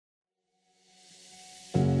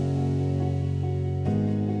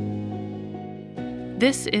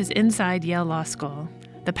This is Inside Yale Law School,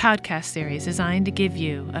 the podcast series designed to give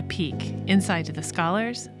you a peek inside to the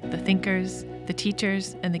scholars, the thinkers, the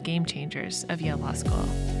teachers, and the game changers of Yale Law School.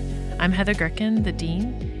 I'm Heather Gerken, the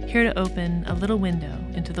dean, here to open a little window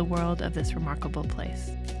into the world of this remarkable place.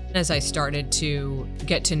 As I started to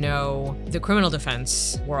get to know the criminal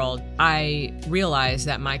defense world, I realized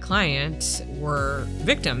that my clients were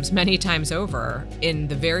victims many times over in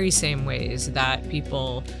the very same ways that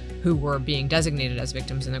people who were being designated as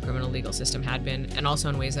victims in the criminal legal system had been, and also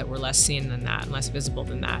in ways that were less seen than that and less visible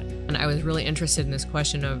than that. And I was really interested in this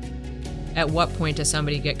question of, at what point does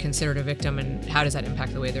somebody get considered a victim, and how does that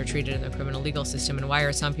impact the way they're treated in the criminal legal system, and why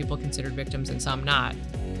are some people considered victims and some not?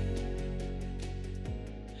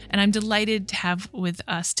 And I'm delighted to have with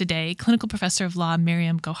us today clinical professor of law,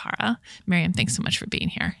 Miriam Gohara. Miriam, thanks so much for being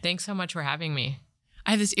here. Thanks so much for having me. I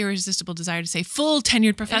have this irresistible desire to say full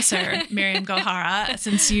tenured professor, Miriam Gohara,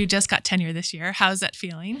 since you just got tenure this year. How's that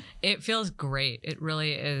feeling? It feels great. It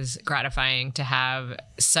really is gratifying to have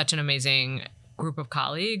such an amazing group of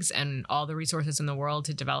colleagues and all the resources in the world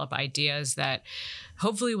to develop ideas that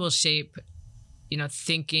hopefully will shape,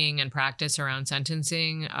 thinking and practice around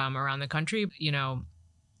sentencing around the country.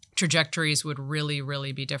 Trajectories would really,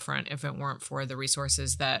 really be different if it weren't for the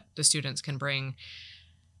resources that the students can bring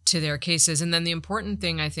to their cases. And then the important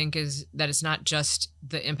thing, I think, is that it's not just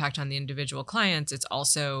the impact on the individual clients, it's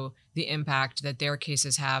also the impact that their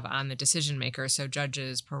cases have on the decision makers, so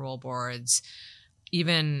judges, parole boards,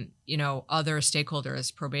 even, other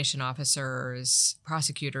stakeholders, probation officers,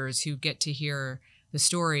 prosecutors, who get to hear the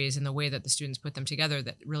stories and the way that the students put them together,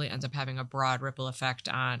 that really ends up having a broad ripple effect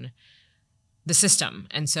on the system.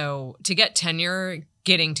 And so to get tenure,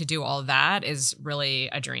 getting to do all that is really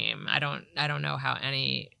a dream. I don't know how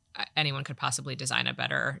anyone could possibly design a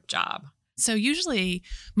better job. So usually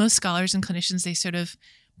most scholars and clinicians, they sort of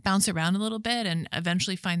bounce around a little bit and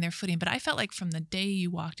eventually find their footing. But I felt like from the day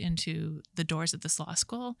you walked into the doors of this law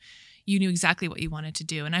school, you knew exactly what you wanted to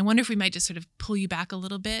do. And I wonder if we might just sort of pull you back a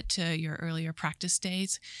little bit to your earlier practice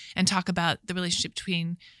days and talk about the relationship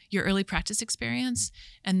between your early practice experience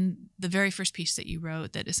and the very first piece that you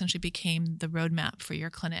wrote that essentially became the roadmap for your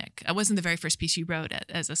clinic. It wasn't the very first piece you wrote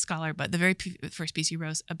as a scholar, but the very first piece you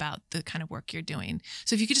wrote about the kind of work you're doing.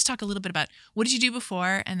 So if you could just talk a little bit about what did you do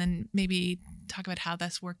before, and then maybe talk about how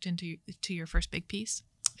that's worked into your first big piece.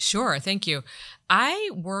 Sure. Thank you. I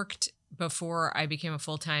worked before I became a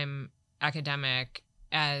full-time academic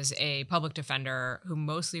as a public defender who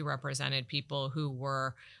mostly represented people who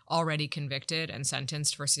were already convicted and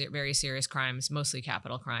sentenced for very serious crimes, mostly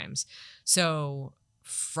capital crimes. So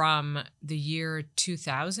from the year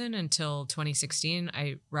 2000 until 2016,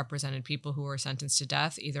 I represented people who were sentenced to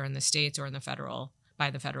death, either in the states or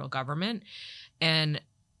by the federal government. And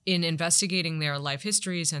in investigating their life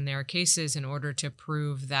histories and their cases in order to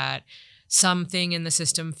prove that something in the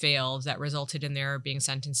system failed that resulted in their being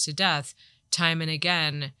sentenced to death, time and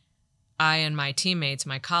again, I and my teammates,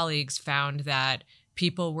 my colleagues, found that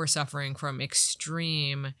people were suffering from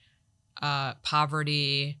extreme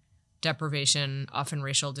poverty, deprivation, often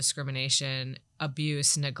racial discrimination,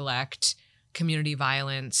 abuse, neglect, community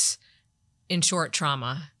violence, in short,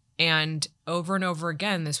 trauma. And over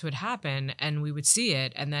again, this would happen, and we would see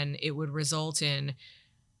it, and then it would result in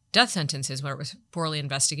death sentences where it was poorly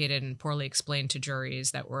investigated and poorly explained to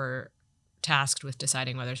juries that were tasked with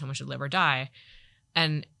deciding whether someone should live or die.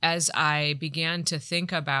 And as I began to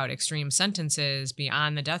think about extreme sentences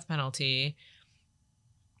beyond the death penalty,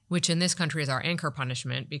 which in this country is our anchor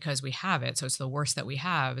punishment because we have it, so it's the worst that we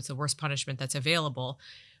have, it's the worst punishment that's available.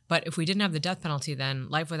 But if we didn't have the death penalty, then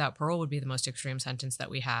life without parole would be the most extreme sentence that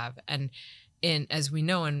we have. And as we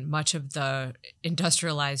know, in much of the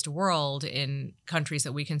industrialized world, in countries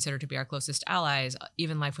that we consider to be our closest allies,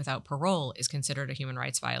 even life without parole is considered a human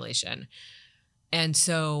rights violation. And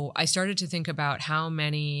so I started to think about how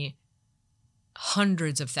many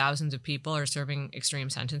hundreds of thousands of people are serving extreme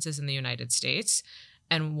sentences in the United States,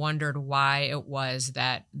 and wondered why it was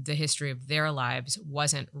that the history of their lives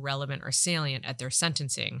wasn't relevant or salient at their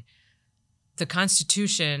sentencing. The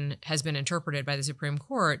Constitution has been interpreted by the Supreme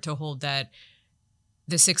Court to hold that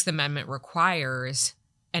the Sixth Amendment requires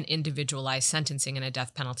an individualized sentencing in a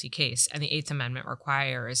death penalty case, and the Eighth Amendment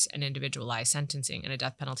requires an individualized sentencing in a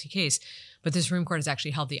death penalty case. But the Supreme Court has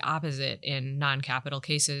actually held the opposite in non-capital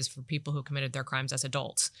cases for people who committed their crimes as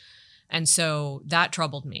adults. And so that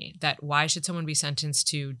troubled me, that why should someone be sentenced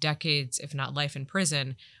to decades, if not life in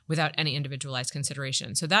prison, without any individualized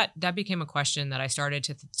consideration? So that became a question that I started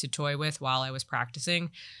to toy with while I was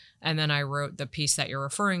practicing. And then I wrote the piece that you're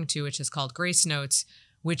referring to, which is called Grace Notes,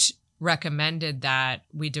 which recommended that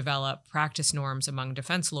we develop practice norms among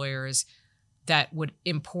defense lawyers that would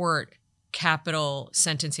import capital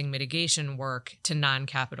sentencing mitigation work to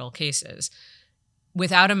non-capital cases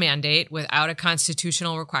without a mandate, without a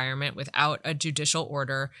constitutional requirement, without a judicial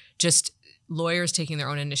order, just lawyers taking their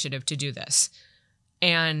own initiative to do this.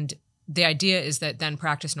 And the idea is that then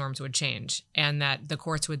practice norms would change and that the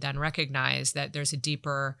courts would then recognize that there's a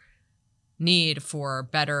deeper need for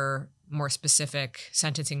better, more specific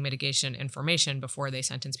sentencing mitigation information before they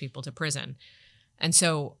sentence people to prison. And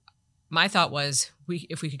so my thought was,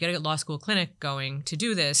 if we could get a law school clinic going to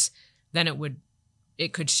do this, then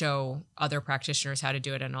it could show other practitioners how to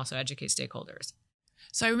do it and also educate stakeholders.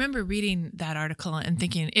 So I remember reading that article and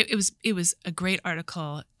thinking it was a great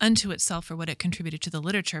article unto itself for what it contributed to the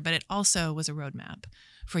literature, but it also was a roadmap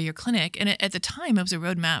for your clinic. And at the time, it was a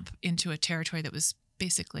roadmap into a territory that was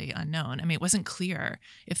basically unknown. I mean, it wasn't clear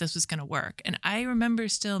if this was going to work. And I remember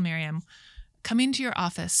still, Miriam, coming to your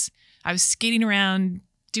office. I was skating around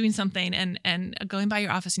doing something and going by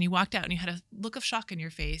your office, and you walked out and you had a look of shock on your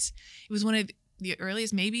face. It was one of the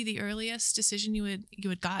earliest, maybe the earliest decision you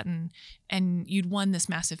had gotten, and you'd won this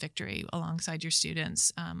massive victory alongside your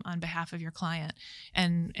students on behalf of your client.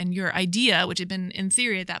 And your idea, which had been in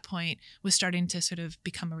theory at that point, was starting to sort of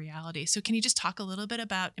become a reality. So can you just talk a little bit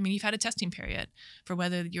about, I mean, you've had a testing period for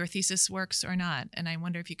whether your thesis works or not. And I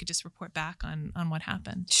wonder if you could just report back on what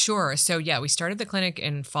happened. Sure. So yeah, we started the clinic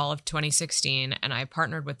in fall of 2016, and I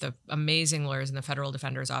partnered with the amazing lawyers in the Federal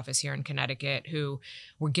Defender's Office here in Connecticut who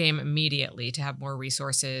were game immediately to have more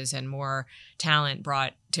resources and more talent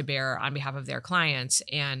brought to bear on behalf of their clients.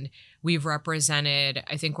 And we've represented,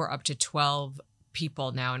 I think we're up to 12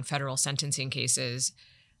 people now in federal sentencing cases,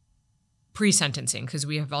 pre-sentencing, because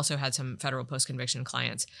we have also had some federal post-conviction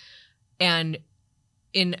clients. And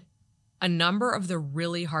in a number of the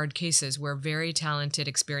really hard cases where very talented,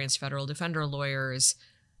 experienced federal defender lawyers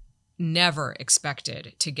never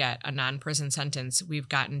expected to get a non-prison sentence, we've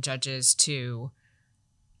gotten judges to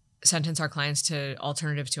sentence our clients to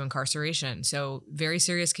alternative to incarceration. So very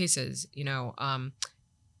serious cases,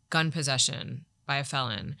 gun possession by a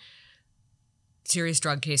felon, serious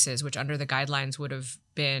drug cases, which under the guidelines would have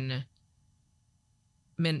been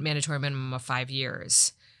mandatory minimum of 5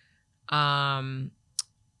 years.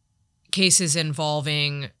 Cases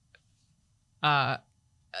involving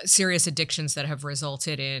serious addictions that have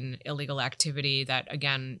resulted in illegal activity that,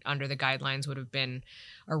 again, under the guidelines would have been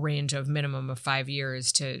a range of minimum of 5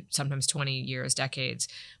 years to sometimes 20 years, decades.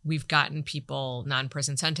 We've gotten people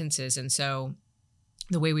non-prison sentences. And so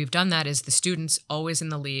the way we've done that is the students always in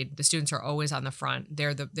the lead. The students are always on the front.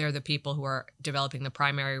 They're the people who are developing the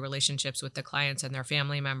primary relationships with the clients and their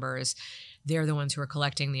family members. They're the ones who are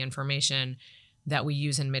collecting the information that we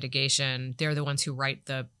use in mitigation. They're the ones who write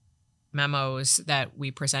the memos that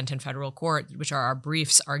we present in federal court, which are our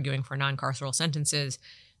briefs arguing for non-carceral sentences.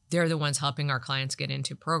 They're the ones helping our clients get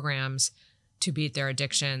into programs to beat their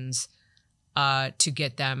addictions, to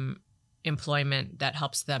get them employment that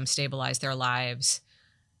helps them stabilize their lives,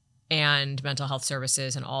 and mental health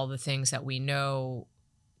services and all the things that we know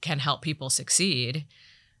can help people succeed.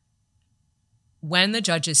 When the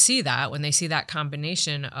judges see that, when they see that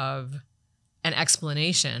combination of an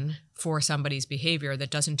explanation for somebody's behavior that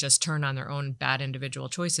doesn't just turn on their own bad individual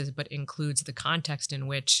choices, but includes the context in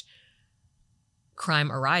which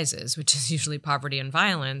crime arises, which is usually poverty and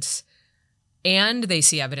violence, and they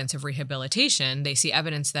see evidence of rehabilitation, they see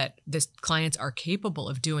evidence that the clients are capable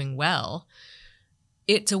of doing well,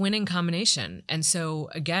 it's a winning combination. And so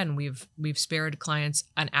again, we've spared clients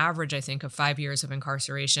an average, I think, of 5 years of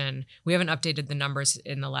incarceration. We haven't updated the numbers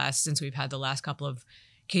since we've had the last couple of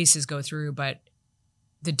cases go through, but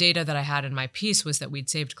the data that I had in my piece was that we'd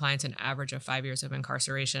saved clients an average of 5 years of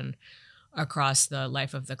incarceration across the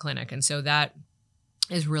life of the clinic. And so that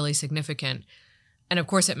is really significant. And of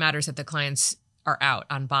course, it matters that the clients are out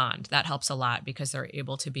on bond. That helps a lot because they're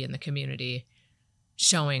able to be in the community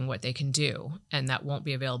showing what they can do, and that won't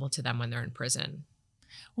be available to them when they're in prison.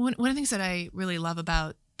 One of the things that I really love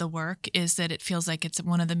about the work is that it feels like it's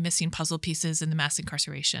one of the missing puzzle pieces in the mass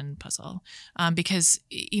incarceration puzzle, because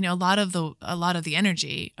a lot of the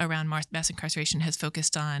energy around mass incarceration has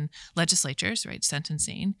focused on legislatures, right,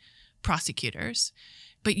 sentencing, prosecutors,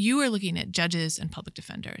 but you are looking at judges and public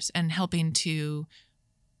defenders and helping to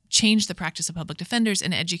change the practice of public defenders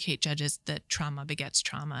and educate judges that trauma begets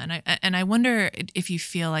trauma. And I wonder if you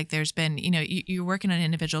feel like there's been, you're working on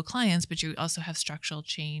individual clients, but you also have structural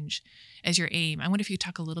change as your aim. I wonder if you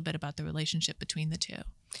talk a little bit about the relationship between the two.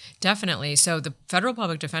 Definitely. So the federal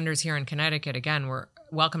public defenders here in Connecticut, again,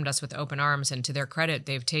 welcomed us with open arms, and to their credit,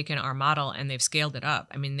 they've taken our model and they've scaled it up.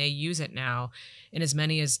 I mean, they use it now in as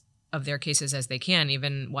many as of their cases as they can,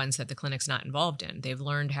 even ones that the clinic's not involved in. They've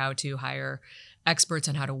learned how to hire experts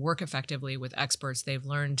and how to work effectively with experts. They've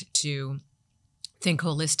learned to think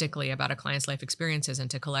holistically about a client's life experiences and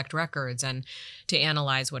to collect records and to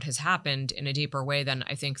analyze what has happened in a deeper way than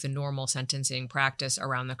I think the normal sentencing practice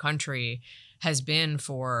around the country has been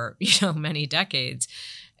for, many decades.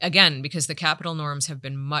 Again, because the capital norms have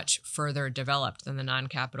been much further developed than the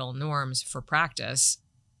non-capital norms for practice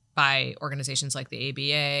by organizations like the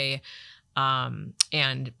ABA,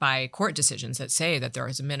 and by court decisions that say that there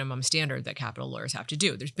is a minimum standard that capital lawyers have to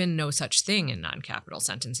do. There's been no such thing in non-capital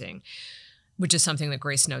sentencing, which is something that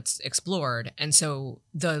Grace Notes explored. And so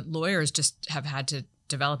the lawyers just have had to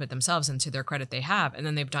develop it themselves, and to their credit they have. And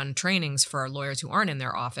then they've done trainings for lawyers who aren't in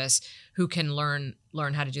their office who can learn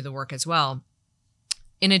how to do the work as well.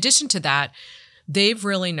 In addition to that, they've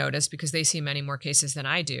really noticed, because they see many more cases than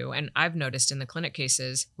I do, and I've noticed in the clinic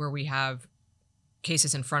cases where we have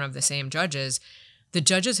cases in front of the same judges, the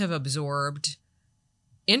judges have absorbed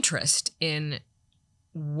interest in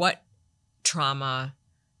what trauma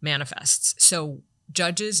manifests. So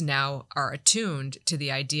judges now are attuned to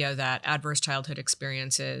the idea that adverse childhood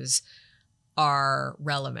experiences are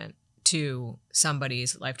relevant to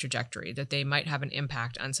somebody's life trajectory, that they might have an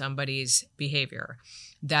impact on somebody's behavior,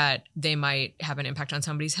 that they might have an impact on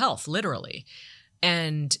somebody's health, literally.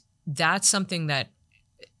 And that's something that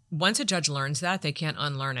once a judge learns that, they can't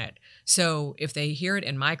unlearn it. So if they hear it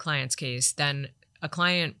in my client's case, then a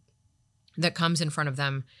client that comes in front of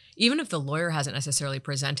them, even if the lawyer hasn't necessarily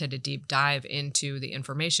presented a deep dive into the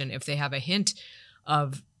information, if they have a hint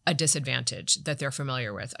of a disadvantage that they're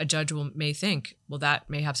familiar with, a judge may think, well, that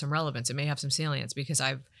may have some relevance. It may have some salience because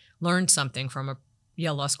I've learned something from a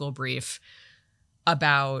Yale Law School brief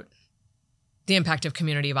about the impact of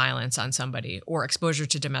community violence on somebody or exposure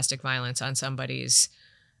to domestic violence on somebody's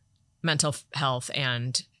mental health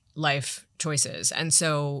and life choices. And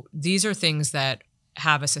so these are things that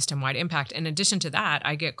have a system-wide impact. In addition to that,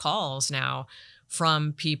 I get calls now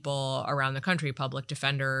from people around the country, public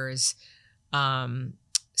defenders,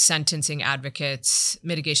 sentencing advocates,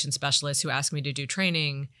 mitigation specialists who ask me to do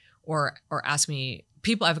training or ask me,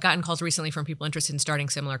 I've gotten calls recently from people interested in starting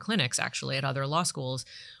similar clinics actually at other law schools,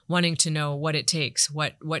 wanting to know what it takes,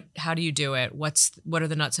 how do you do it? What are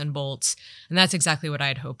the nuts and bolts? And that's exactly what I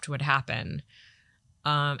had hoped would happen.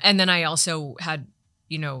 And then I also had,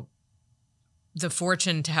 the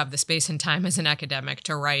fortune to have the space and time as an academic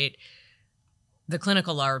to write the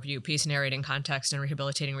clinical law review piece, narrating context and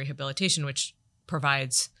rehabilitating rehabilitation, which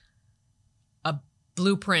provides a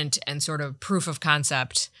blueprint and sort of proof of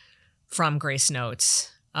concept from Grace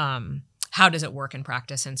Notes. How does it work in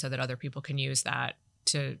practice? And so that other people can use that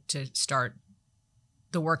to start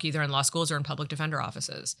the work either in law schools or in public defender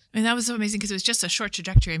offices. I mean, that was so amazing because it was just a short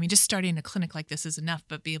trajectory. I mean, just starting a clinic like this is enough,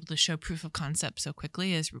 but be able to show proof of concept so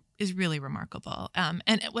quickly is really remarkable.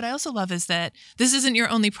 And what I also love is that this isn't your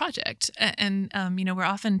only project. And we're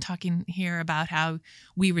often talking here about how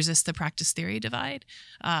we resist the practice theory divide.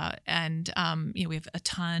 We have a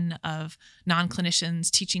ton of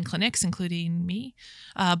non-clinicians teaching clinics, including me.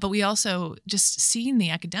 But we also just seeing the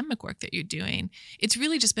academic work that you're doing. It's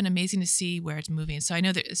really just been amazing to see where it's moving. So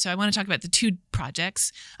I want to talk about the two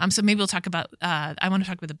projects. So maybe we'll talk about, I want to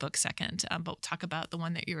talk about the book second, but we'll talk about the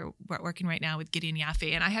one that you're working right now with Gideon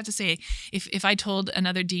Yaffe. And I have to say, if I told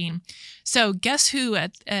another dean, so guess who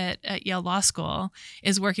at Yale Law School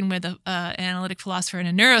is working with an analytic philosopher and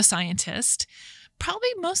a neuroscientist? Probably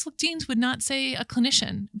most deans would not say a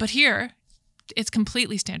clinician, but here it's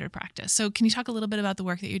completely standard practice. So can you talk a little bit about the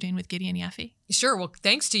work that you're doing with Gideon Yaffe? Sure. Well,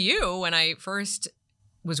 thanks to you. When I first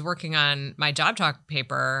was working on my job talk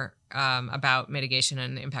paper about mitigation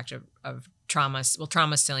and the impact of trauma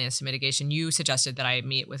salience to mitigation, you suggested that I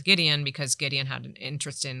meet with Gideon because Gideon had an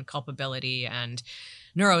interest in culpability and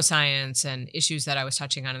neuroscience and issues that I was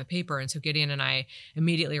touching on in the paper. And so Gideon and I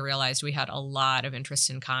immediately realized we had a lot of interest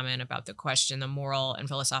in common about the moral and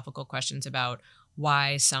philosophical questions about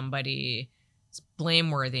why somebody's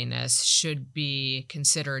blameworthiness should be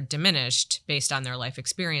considered diminished based on their life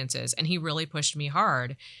experiences. And he really pushed me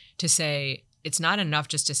hard to say, it's not enough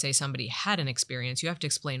just to say somebody had an experience. You have to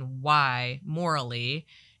explain why morally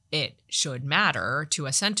it should matter to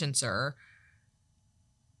a sentencer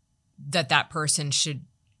that person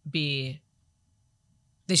they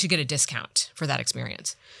should get a discount for that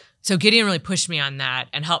experience. So Gideon really pushed me on that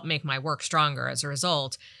and helped make my work stronger as a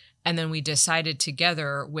result. And then we decided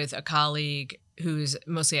together with a colleague who's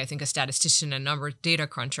mostly, I think, a statistician and data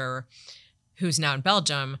cruncher who's now in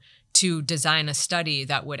Belgium to design a study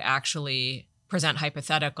that would actually present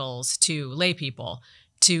hypotheticals to lay people,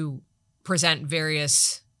 to present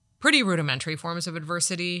various pretty rudimentary forms of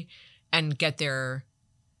adversity and get their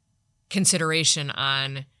consideration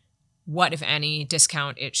on what, if any,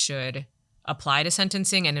 discount it should apply to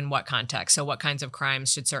sentencing and in what context. So what kinds of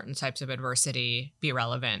crimes should certain types of adversity be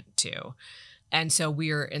relevant to? And so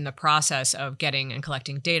we're in the process of getting and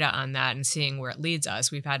collecting data on that and seeing where it leads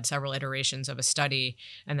us. We've had several iterations of a study,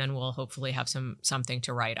 and then we'll hopefully have something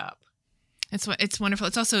to write up. It's wonderful.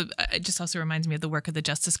 It's also, it just also reminds me of the work of the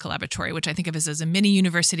Justice Collaboratory, which I think of as a mini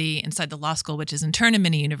university inside the law school, which is in turn a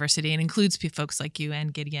mini university and includes folks like you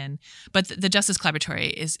and Gideon. But the Justice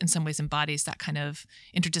Collaboratory is in some ways embodies that kind of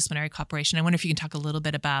interdisciplinary cooperation. I wonder if you can talk a little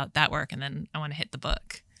bit about that work, and then I want to hit the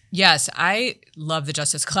book. Yes, I love the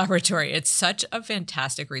Justice Collaboratory. It's such a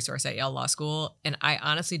fantastic resource at Yale Law School. And I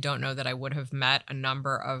honestly don't know that I would have met a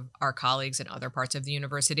number of our colleagues in other parts of the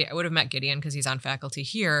university. I would have met Gideon because he's on faculty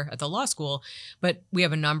here at the law school. But we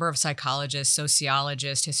have a number of psychologists,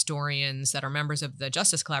 sociologists, historians that are members of the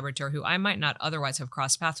Justice Collaboratory who I might not otherwise have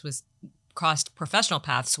crossed professional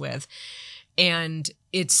paths with. And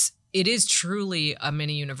it is truly a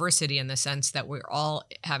mini university in the sense that we all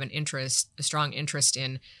have a strong interest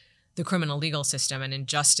in the criminal legal system and in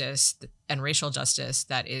justice and racial justice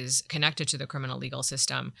that is connected to the criminal legal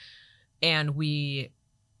system. And we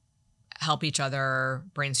help each other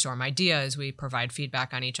brainstorm ideas. We provide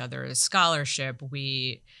feedback on each other's scholarship.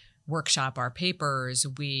 We workshop our papers.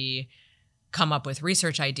 We come up with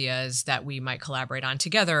research ideas that we might collaborate on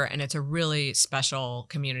together. And it's a really special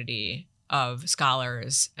community of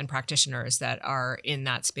scholars and practitioners that are in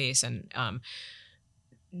that space and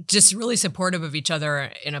just really supportive of each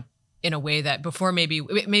other in a way that before maybe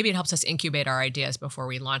it helps us incubate our ideas before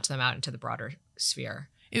we launch them out into the broader sphere.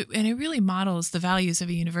 And it really models the values of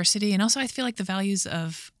a university, and also I feel like the values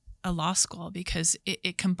of a law school, because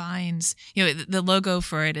it combines, the logo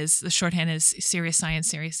for it is, the shorthand is serious science,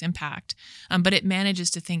 serious impact. But it manages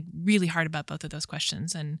to think really hard about both of those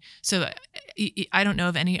questions. And so I don't know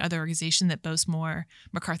of any other organization that boasts more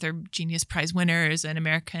MacArthur Genius Prize winners and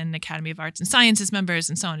American Academy of Arts and Sciences members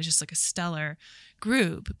and so on. It's just like a stellar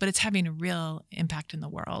group, but it's having a real impact in the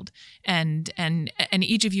world. And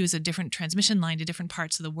each of you is a different transmission line to different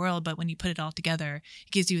parts of the world. But when you put it all together,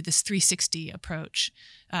 it gives you this 360 approach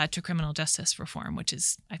to criminal justice reform, which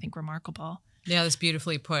is, I think, remarkable. Yeah, that's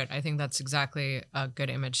beautifully put. I think that's exactly a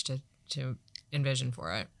good image to envision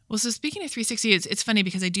for it. Well, so speaking of 360, it's funny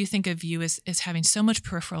because I do think of you as having so much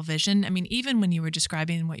peripheral vision. I mean, even when you were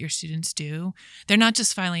describing what your students do, they're not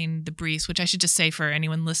just filing the briefs, which I should just say for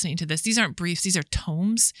anyone listening to this, these aren't briefs, these are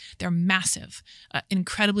tomes. They're massive,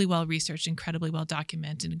 incredibly well researched, incredibly well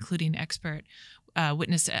documented, including expert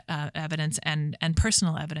witness evidence and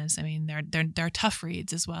personal evidence. I mean, they're tough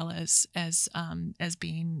reads as well as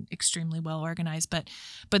being extremely well organized. But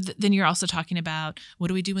then you're also talking about, what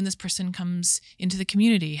do we do when this person comes into the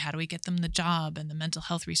community? How do we get them the job and the mental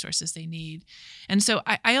health resources they need? And so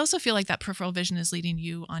I also feel like that peripheral vision is leading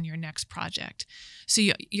you on your next project. So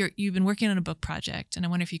you've been working on a book project, and I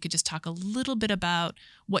wonder if you could just talk a little bit about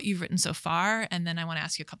what you've written so far, and then I want to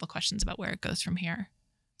ask you a couple of questions about where it goes from here.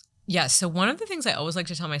 Yes. So one of the things I always like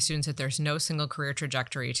to tell my students that there's no single career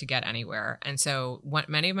trajectory to get anywhere. And so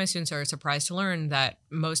many of my students are surprised to learn that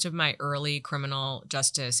most of my early criminal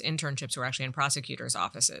justice internships were actually in prosecutors'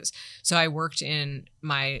 offices. So I worked in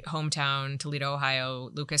my hometown, Toledo,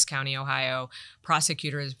 Ohio, Lucas County, Ohio,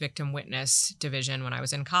 prosecutors' victim witness division when I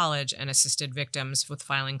was in college, and assisted victims with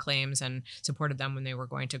filing claims and supported them when they were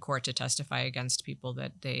going to court to testify against people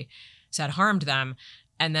that they said harmed them.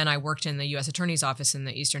 And then I worked in the U.S. Attorney's Office in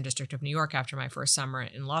the Eastern District of New York after my first summer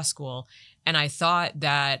in law school. And I thought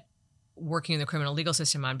that working in the criminal legal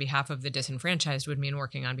system on behalf of the disenfranchised would mean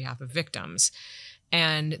working on behalf of victims.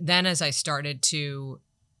 And then as I started to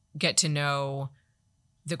get to know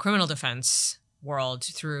the criminal defense world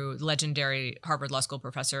through legendary Harvard Law School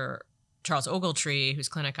professor Charles Ogletree, whose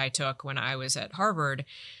clinic I took when I was at Harvard,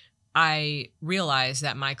 I realized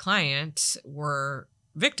that my clients were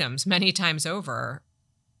victims many times over,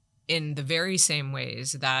 in the very same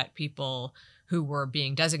ways that people who were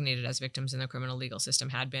being designated as victims in the criminal legal system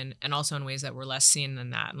had been, and also in ways that were less seen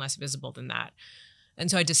than that and less visible than that. And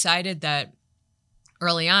so I decided that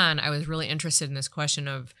early on, I was really interested in this question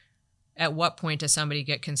of, at what point does somebody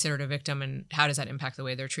get considered a victim, and how does that impact the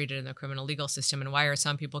way they're treated in the criminal legal system, and why are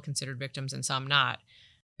some people considered victims and some not?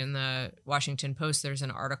 In the Washington Post, there's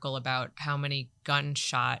an article about how many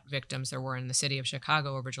gunshot victims there were in the city of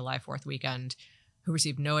Chicago over July 4th weekend who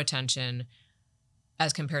received no attention,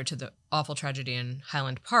 as compared to the awful tragedy in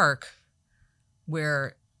Highland Park,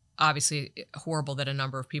 where obviously horrible that a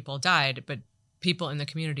number of people died, but people in the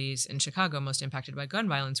communities in Chicago most impacted by gun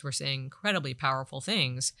violence were saying incredibly powerful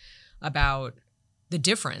things about the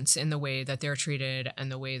difference in the way that they're treated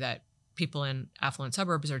and the way that people in affluent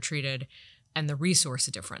suburbs are treated and the resource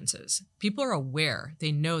differences. People are aware.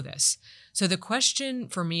 They know this. So the question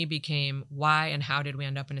for me became, why and how did we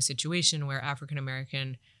end up in a situation where African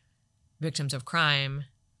American victims of crime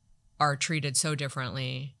are treated so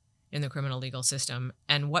differently in the criminal legal system?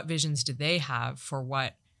 And what visions do they have for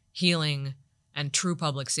what healing and true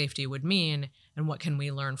public safety would mean? And what can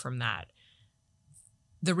we learn from that?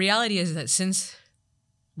 The reality is that since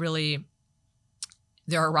really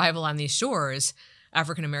their arrival on these shores,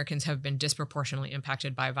 African Americans have been disproportionately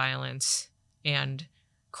impacted by violence and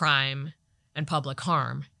crime and public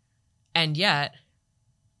harm. And yet,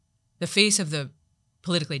 the face of the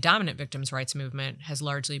politically dominant victims' rights movement has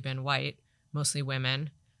largely been white, mostly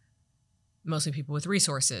women, mostly people with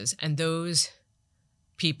resources. And those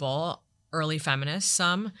people, early feminists,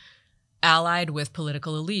 some allied with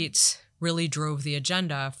political elites, really drove the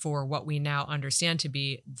agenda for what we now understand to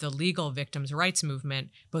be the legal victims' rights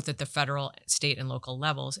movement, both at the federal, state, and local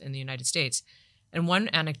levels in the United States. And one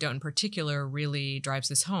anecdote in particular really drives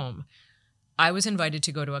this home. I was invited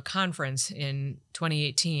to go to a conference in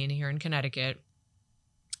 2018 here in Connecticut,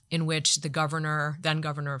 in which the then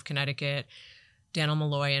governor of Connecticut, Daniel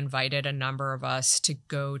Malloy, invited a number of us to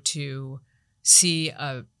go to see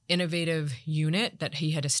an innovative unit that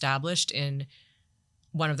he had established in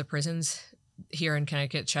one of the prisons here in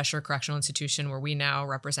Connecticut, Cheshire Correctional Institution, where we now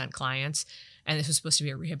represent clients. And this was supposed to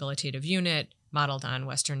be a rehabilitative unit modeled on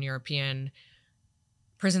Western European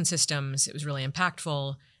prison systems. It was really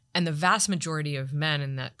impactful. And the vast majority of men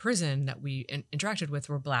in that prison that we interacted with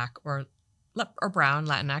were Black or brown,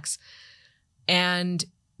 Latinx. And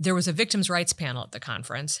there was a victims' rights panel at the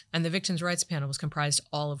conference. And the victims' rights panel was comprised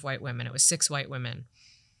all of white women. It was 6 white women.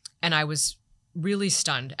 And I was really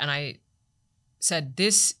stunned. And I said,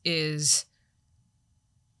 this is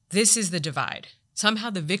the divide. Somehow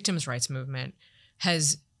the victims' rights movement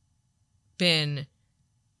has been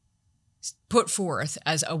put forth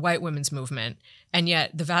as a white women's movement, and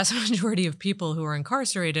yet the vast majority of people who are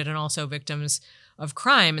incarcerated and also victims of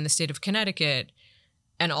crime in the state of Connecticut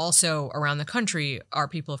and also around the country are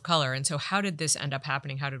people of color. And so how did this end up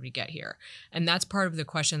happening? How did we get here? And that's part of the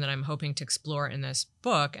question that I'm hoping to explore in this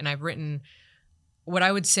book. And I've written what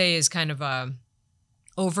I would say is kind of a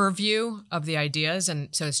overview of the ideas. And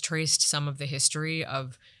so it's traced some of the history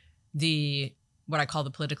of what I call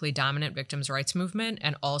the politically dominant victims' rights movement,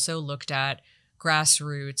 and also looked at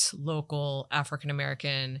grassroots, local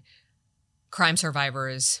African-American crime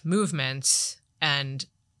survivors movements and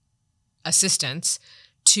assistance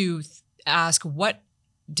to ask what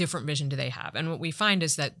different vision do they have. And what we find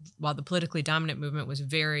is that while the politically dominant movement was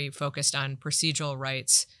very focused on procedural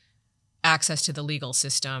rights, access to the legal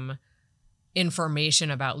system,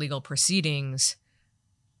 information about legal proceedings,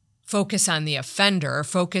 focus on the offender,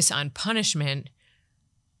 focus on punishment,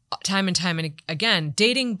 time and time and again,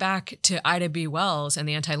 dating back to Ida B. Wells and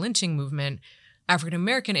the anti-lynching movement,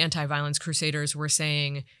 African-American anti-violence crusaders were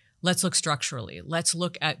saying, let's look structurally. Let's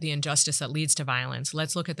look at the injustice that leads to violence.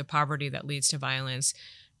 Let's look at the poverty that leads to violence.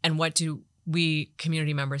 And what do we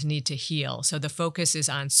community members need to heal? So the focus is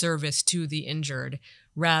on service to the injured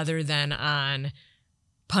rather than on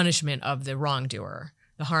punishment of the wrongdoer,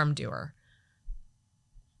 the harm doer.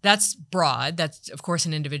 That's broad. That's, of course,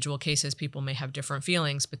 in individual cases, people may have different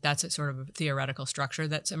feelings, but that's a sort of a theoretical structure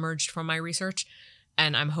that's emerged from my research.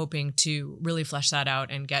 And I'm hoping to really flesh that out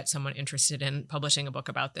and get someone interested in publishing a book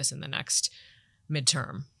about this in the next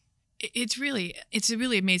midterm. It's really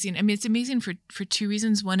amazing. I mean, it's amazing for 2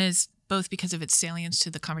 reasons. One is both because of its salience to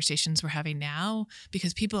the conversations we're having now,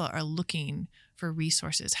 because people are looking for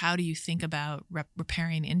resources. How do you think about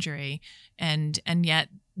repairing injury? And yet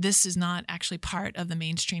this is not actually part of the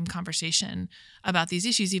mainstream conversation about these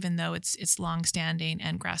issues, even though it's longstanding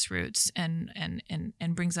and grassroots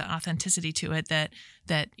and brings an authenticity to it that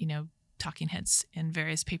talking heads in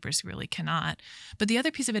various papers really cannot. But the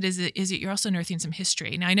other piece of it is that you're also unearthing some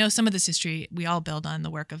history. Now, I know some of this history we all build on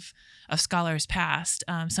the work of scholars past.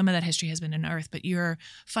 Some of that history has been unearthed, but you're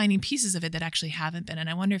finding pieces of it that actually haven't been.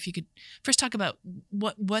 And I wonder if you could first talk about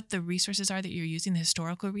what the resources are that you're using, the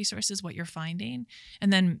historical resources, what you're finding,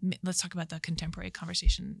 and then let's talk about the contemporary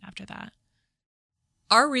conversation after that.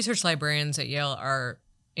 Our research librarians at Yale are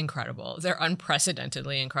incredible. They're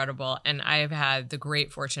unprecedentedly incredible. And I have had the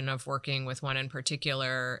great fortune of working with one in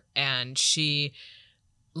particular, and she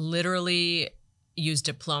literally used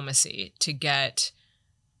diplomacy to get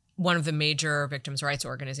one of the major victims' rights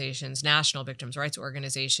organizations, national victims' rights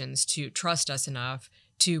organizations, to trust us enough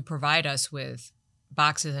to provide us with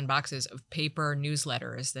boxes and boxes of paper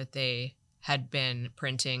newsletters that they had been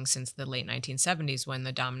printing since the late 1970s when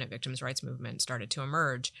the dominant victims' rights movement started to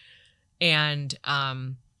emerge. And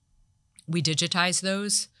we digitized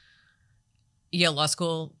those. Yale Law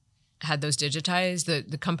School had those digitized.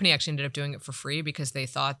 The company actually ended up doing it for free because they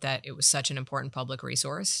thought that it was such an important public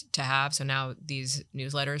resource to have. So now these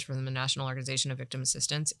newsletters from the National Organization of Victim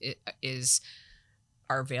Assistance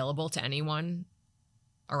are available to anyone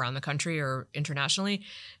around the country or internationally.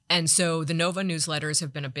 And so the NOVA newsletters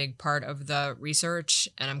have been a big part of the research,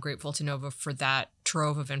 and I'm grateful to NOVA for that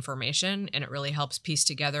trove of information. And it really helps piece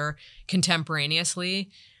together contemporaneously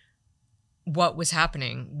what was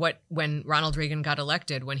happening, when Ronald Reagan got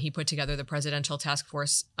elected, when he put together the Presidential Task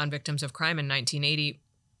Force on Victims of Crime in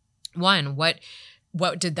 1981.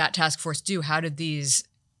 What did that task force do? How did these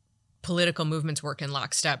political movements work in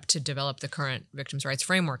lockstep to develop the current victims' rights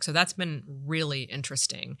framework? So that's been really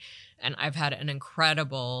interesting. And I've had an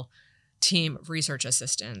incredible team of research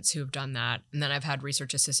assistants who've done that. And then I've had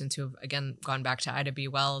research assistants who've, again, gone back to Ida B.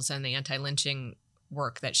 Wells and the anti-lynching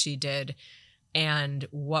work that she did, and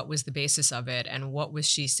what was the basis of it, and what was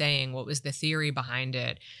she saying, what was the theory behind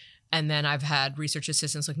it. And then I've had research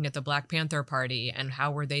assistants looking at the Black Panther Party and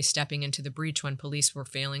how were they stepping into the breach when police were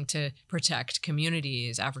failing to protect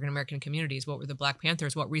communities, African-American communities. What were the Black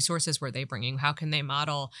Panthers? What resources were they bringing? How can they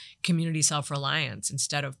model community self-reliance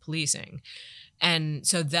instead of policing? And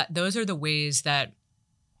so those are the ways that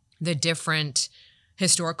the different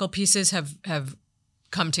historical pieces have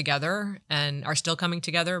come together and are still coming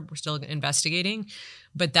together. We're still investigating,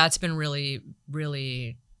 but that's been really,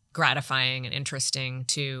 really gratifying and interesting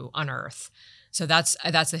to unearth. So that's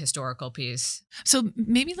the historical piece. So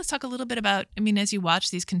maybe let's talk a little bit about, as you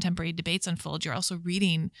watch these contemporary debates unfold, you're also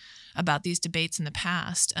reading about these debates in the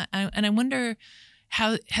past. And I wonder,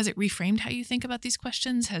 how has it reframed how you think about these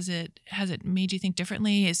questions? Has it made you think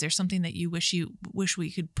differently? Is there something that you wish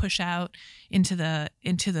we could push out into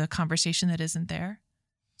the conversation that isn't there?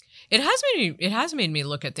 It has made me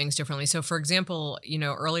look at things differently. So, for example,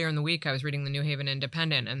 earlier in the week, I was reading the New Haven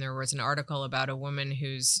Independent, and there was an article about a woman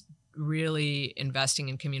who's really investing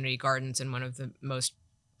in community gardens in one of the most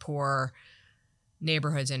poor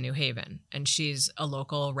neighborhoods in New Haven. And she's a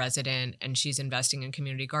local resident, and she's investing in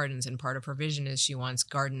community gardens. And part of her vision is she wants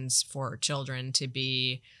gardens for children to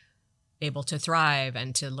be able to thrive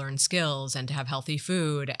and to learn skills and to have healthy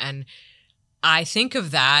food. And I think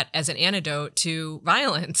of that as an antidote to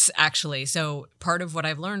violence, actually. So part of what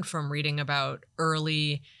I've learned from reading about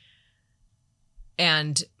early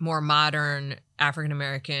and more modern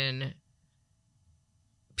African-American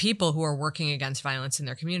people who are working against violence in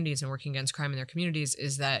their communities and working against crime in their communities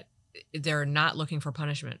is that they're not looking for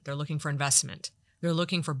punishment. They're looking for investment. They're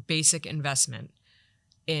looking for basic investment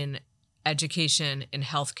in education, in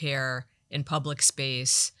healthcare, in public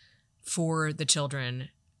space for the children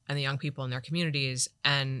and the young people in their communities,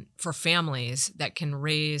 and for families that can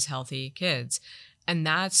raise healthy kids. And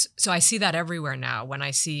so I see that everywhere now. When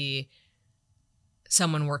I see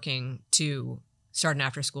someone working to start an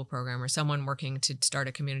after-school program or someone working to start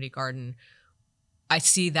a community garden, I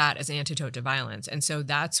see that as an antidote to violence. And so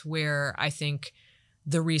that's where I think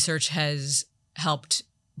the research has helped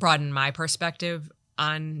broaden my perspective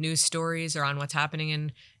on news stories or on what's happening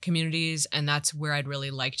in communities. And that's where I'd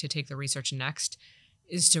really like to take the research next,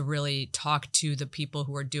 is to really talk to the people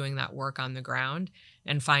who are doing that work on the ground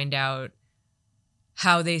and find out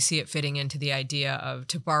how they see it fitting into the idea of,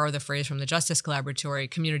 to borrow the phrase from the Justice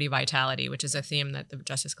Collaboratory, community vitality, which is a theme that the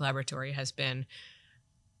Justice Collaboratory has been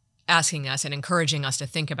asking us and encouraging us to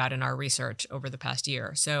think about in our research over the past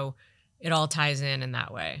year. So it all ties in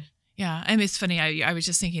that way. Yeah, it's funny. I was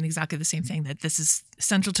just thinking exactly the same thing, that this is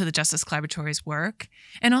central to the Justice Collaboratory's work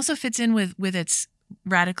and also fits in with its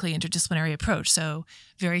radically interdisciplinary approach. So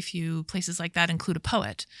very few places like that include a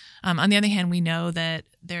poet. On the other hand, we know that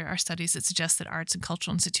there are studies that suggest that arts and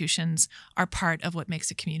cultural institutions are part of what makes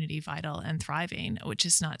a community vital and thriving, which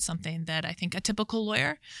is not something that I think a typical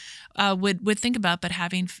lawyer would think about. But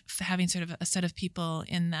having sort of a set of people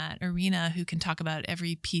in that arena who can talk about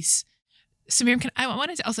every piece. So Miriam, I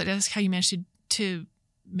wanted to also ask how you managed to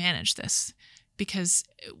manage this, because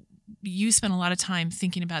you spend a lot of time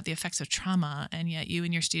thinking about the effects of trauma, and yet you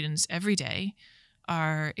and your students every day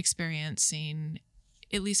are experiencing,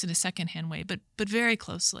 at least in a secondhand way, but very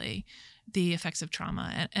closely, the effects of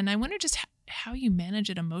trauma. And I wonder just how you manage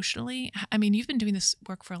it emotionally. You've been doing this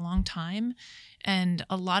work for a long time, and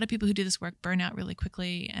a lot of people who do this work burn out really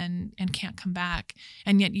quickly and can't come back.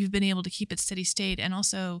 And yet you've been able to keep it steady state and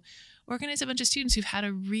also organize a bunch of students who've had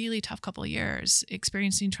a really tough couple of years,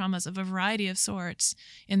 experiencing traumas of a variety of sorts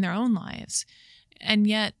in their own lives. And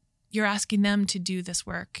yet you're asking them to do this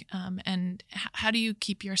work. And how do you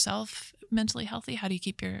keep yourself mentally healthy? How do you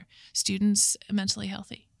keep your students mentally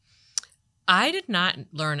healthy? I did not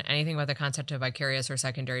learn anything about the concept of vicarious or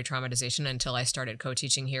secondary traumatization until I started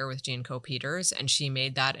co-teaching here with Jean Co-Peters, and she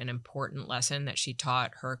made that an important lesson that she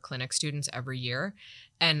taught her clinic students every year.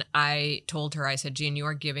 And I told her, I said, Jean, you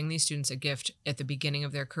are giving these students a gift at the beginning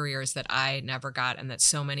of their careers that I never got and that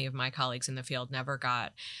so many of my colleagues in the field never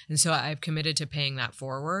got. And so I've committed to paying that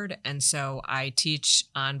forward. And so I teach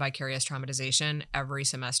on vicarious traumatization every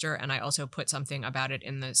semester. And I also put something about it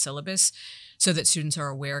in the syllabus so that students are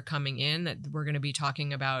aware coming in that we're going to be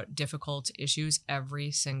talking about difficult issues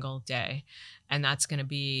every single day. And that's going to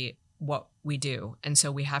be what we do. And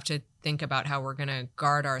so we have to think about how we're going to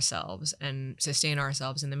guard ourselves and sustain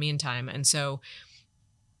ourselves in the meantime. And so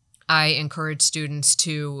I encourage students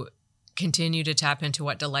to continue to tap into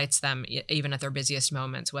what delights them, even at their busiest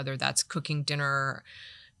moments, whether that's cooking dinner,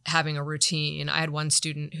 having a routine. I had one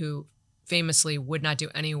student who famously would not do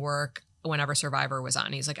any work whenever Survivor was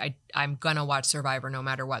on. He's like, I'm going to watch Survivor no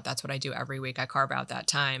matter what. That's what I do every week. I carve out that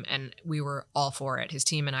time. And we were all for it. His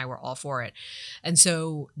team and I were all for it. And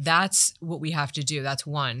so that's what we have to do. That's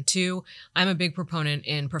one. Two, I'm a big proponent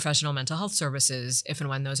in professional mental health services if and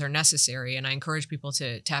when those are necessary. And I encourage people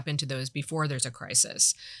to tap into those before there's a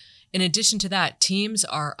crisis. In addition to that, teams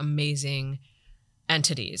are amazing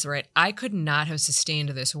entities, right? I could not have sustained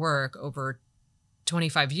this work over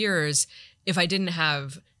 25 years if I didn't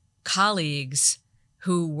have colleagues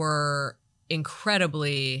who were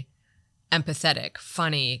incredibly empathetic,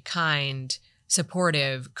 funny, kind,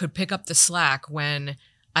 supportive, could pick up the slack when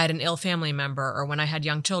I had an ill family member or when I had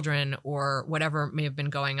young children or whatever may have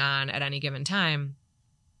been going on at any given time.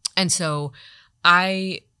 And so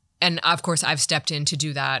and of course, I've stepped in to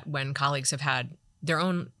do that when colleagues have had their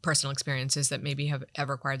own personal experiences that maybe have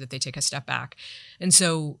required that they take a step back. And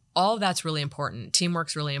so all of that's really important.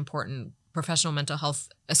 Teamwork's really important. Professional mental health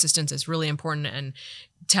assistance is really important, and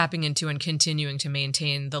tapping into and continuing to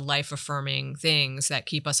maintain the life-affirming things that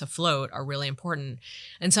keep us afloat are really important.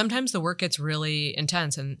 And sometimes the work gets really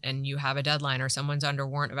intense and you have a deadline or someone's under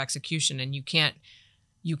warrant of execution and you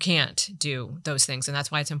can't do those things. And that's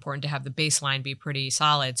why it's important to have the baseline be pretty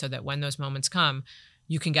solid so that when those moments come,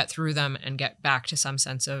 you can get through them and get back to some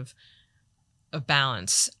sense of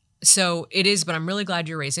balance. So it is, but I'm really glad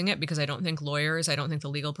you're raising it because I don't think the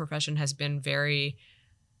legal profession has been very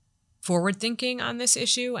forward thinking on this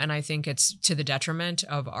issue. And I think it's to the detriment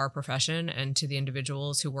of our profession and to the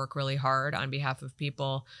individuals who work really hard on behalf of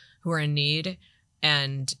people who are in need.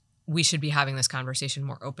 And we should be having this conversation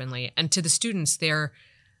more openly. And to the students, they're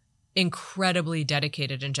incredibly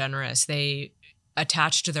dedicated and generous. They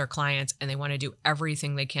attach to their clients and they want to do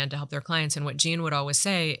everything they can to help their clients. And what Jean would always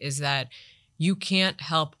say is that you can't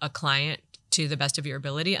help a client to the best of your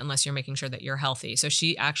ability unless you're making sure that you're healthy. So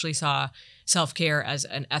she actually saw self-care as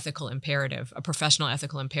an ethical imperative, a professional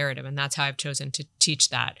ethical imperative. And that's how I've chosen to teach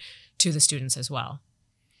that to the students as well.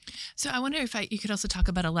 So I wonder if you could also talk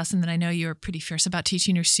about a lesson that I know you're pretty fierce about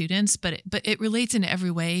teaching your students, but it relates in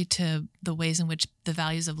every way to the ways in which the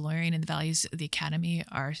values of lawyering and the values of the academy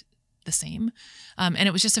are the same. And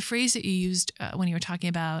it was just a phrase that you used when you were talking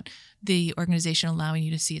about the organization allowing you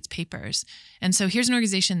to see its papers. And so here's an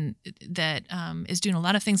organization that is doing a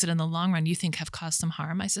lot of things that in the long run you think have caused some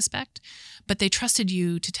harm, I suspect, but they trusted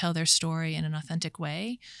you to tell their story in an authentic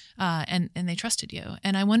way, and they trusted you.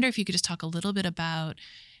 And I wonder if you could just talk a little bit about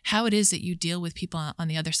how it is that you deal with people on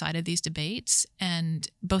the other side of these debates, and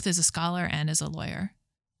both as a scholar and as a lawyer.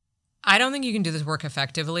 I don't think you can do this work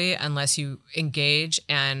effectively unless you engage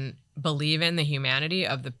and believe in the humanity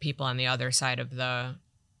of the people on the other side of the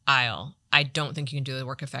aisle. I don't think you can do the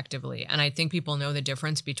work effectively. And I think people know the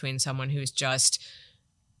difference between someone who's just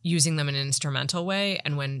using them in an instrumental way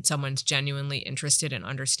and when someone's genuinely interested in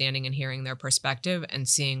understanding and hearing their perspective and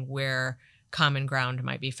seeing where common ground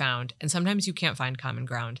might be found. And sometimes you can't find common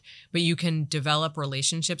ground, but you can develop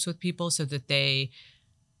relationships with people so that they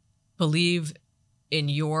believe in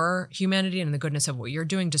your humanity and the goodness of what you're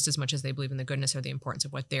doing just as much as they believe in the goodness or the importance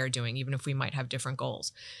of what they're doing, even if we might have different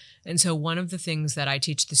goals. And so one of the things that I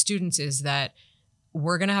teach the students is that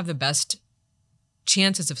we're going to have the best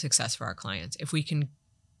chances of success for our clients if we can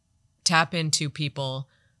tap into people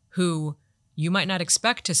who you might not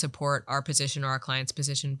expect to support our position or our client's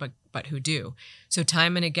position, but who do. So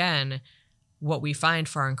time and again, what we find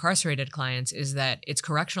for our incarcerated clients is that it's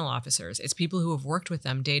correctional officers. It's people who have worked with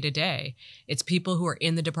them day to day. It's people who are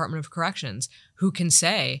in the Department of Corrections who can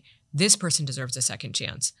say, this person deserves a second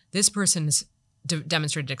chance. This person has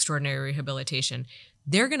demonstrated extraordinary rehabilitation.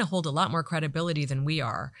 They're going to hold a lot more credibility than we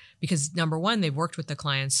are because, number one, they've worked with the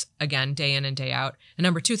clients, again, day in and day out. And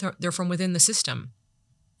number two, they're from within the system.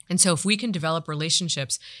 And so if we can develop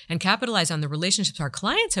relationships and capitalize on the relationships our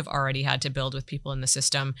clients have already had to build with people in the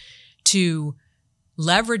system to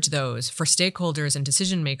leverage those for stakeholders and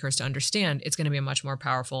decision makers to understand, it's going to be a much more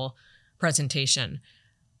powerful presentation.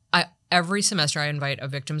 Every semester I invite a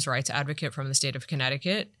victims' rights advocate from the state of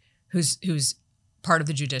Connecticut who's part of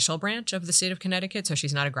the judicial branch of the state of Connecticut. So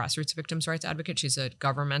she's not a grassroots victims' rights advocate. She's a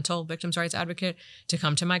governmental victims' rights advocate to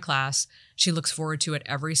come to my class. She looks forward to it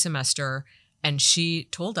every semester. And she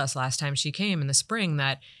told us last time she came in the spring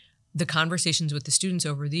that the conversations with the students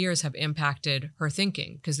over the years have impacted her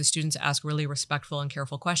thinking because the students ask really respectful and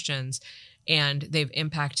careful questions, and they've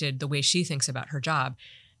impacted the way she thinks about her job.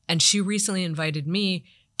 And she recently invited me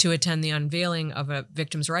to attend the unveiling of a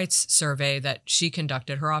victims' rights survey that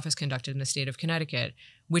her office conducted in the state of Connecticut,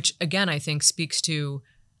 which again, I think speaks to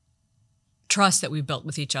trust that we've built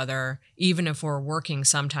with each other, even if we're working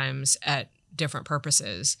sometimes at different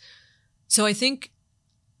purposes. So I think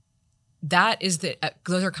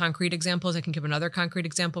those are concrete examples. I can give another concrete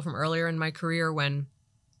example from earlier in my career when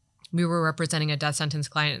we were representing a death sentence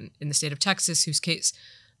client in the state of Texas, whose case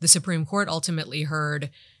the Supreme Court ultimately heard.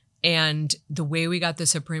 And the way we got the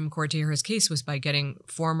Supreme Court to hear his case was by getting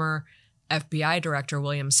former FBI Director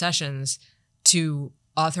William Sessions to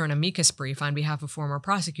author an amicus brief on behalf of former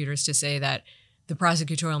prosecutors to say that the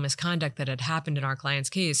prosecutorial misconduct that had happened in our client's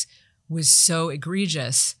case was so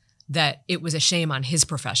egregious that it was a shame on his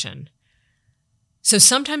profession. So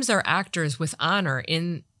sometimes there are actors with honor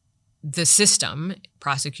in the system,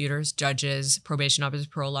 prosecutors, judges, probation officers,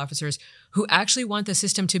 parole officers, who actually want the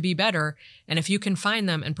system to be better. And if you can find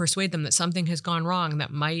them and persuade them that something has gone wrong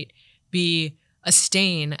that might be a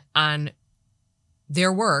stain on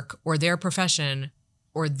their work or their profession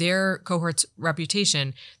or their cohort's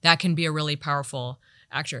reputation, that can be a really powerful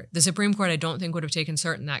actor. The Supreme Court, I don't think, would have taken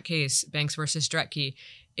cert in that case, Banks versus Dretke,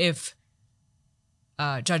 if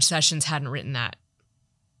Judge Sessions hadn't written that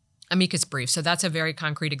amicus brief. So that's a very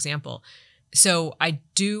concrete example. So I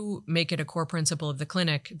do make it a core principle of the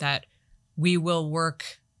clinic that we will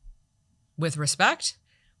work with respect.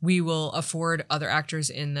 We will afford other actors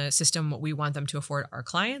in the system what we want them to afford our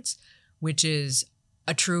clients, which is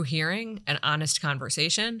a true hearing, an honest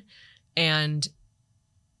conversation. And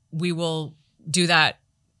we will do that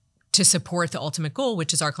to support the ultimate goal,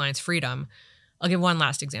 which is our client's freedom. I'll give one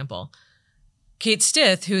last example. Kate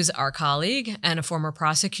Stith, who's our colleague and a former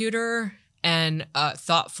prosecutor and a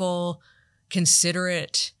thoughtful,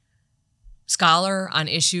 considerate scholar on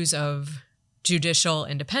issues of judicial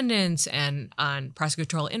independence and on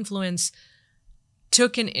prosecutorial influence,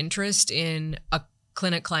 took an interest in a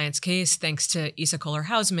clinic client's case thanks to Isa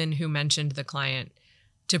Kohler-Hausman, who mentioned the client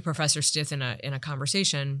to Professor Stith in a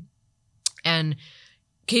conversation. And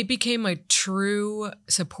Kate became a true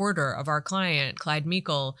supporter of our client, Clyde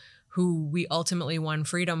Meikle, who we ultimately won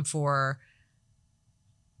freedom for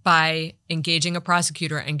by engaging a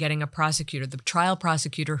prosecutor and getting a prosecutor, the trial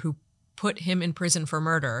prosecutor who put him in prison for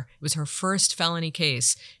murder. It was her first felony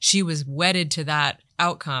case. She was wedded to that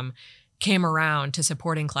outcome, came around to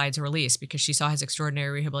supporting Clyde's release because she saw his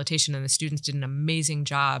extraordinary rehabilitation, and the students did an amazing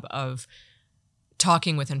job of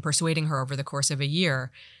talking with and persuading her over the course of a year.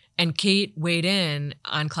 And Kate weighed in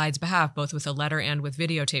on Clyde's behalf, both with a letter and with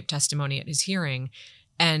videotape testimony at his hearing.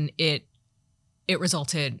 And it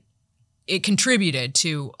contributed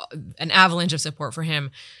to an avalanche of support for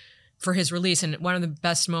him for his release. And one of the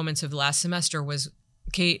best moments of the last semester was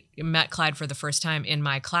Kate met Clyde for the first time in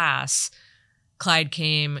my class. Clyde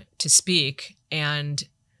came to speak, and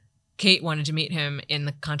Kate wanted to meet him in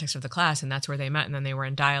the context of the class, and that's where they met. And then they were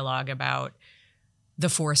in dialogue about the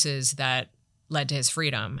forces that led to his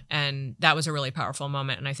freedom. And that was a really powerful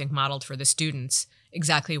moment, and I think modeled for the students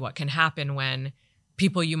exactly what can happen when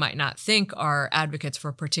people you might not think are advocates for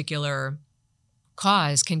a particular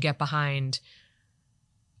cause can get behind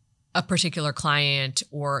a particular client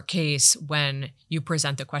or case when you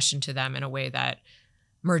present the question to them in a way that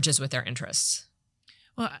merges with their interests.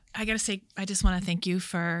 Well, I got to say, I just want to thank you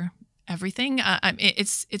for everything.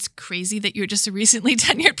 It's crazy that you're just a recently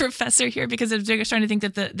tenured professor here, because I'm starting to think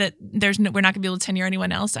that we're not going to be able to tenure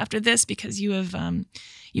anyone else after this, because you've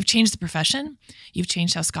changed the profession, you've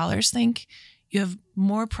changed how scholars think. You have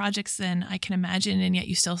more projects than I can imagine, and yet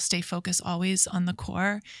you still stay focused always on the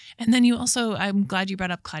core. And then you also, I'm glad you brought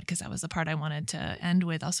up Clyde, because that was the part I wanted to end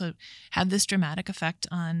with, also have this dramatic effect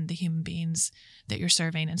on the human beings that you're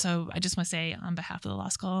serving. And so I just want to say, on behalf of the law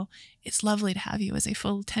school, it's lovely to have you as a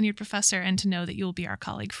full tenured professor and to know that you will be our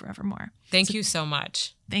colleague forevermore. Thank you so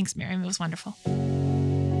much. Thanks, Miriam. It was wonderful.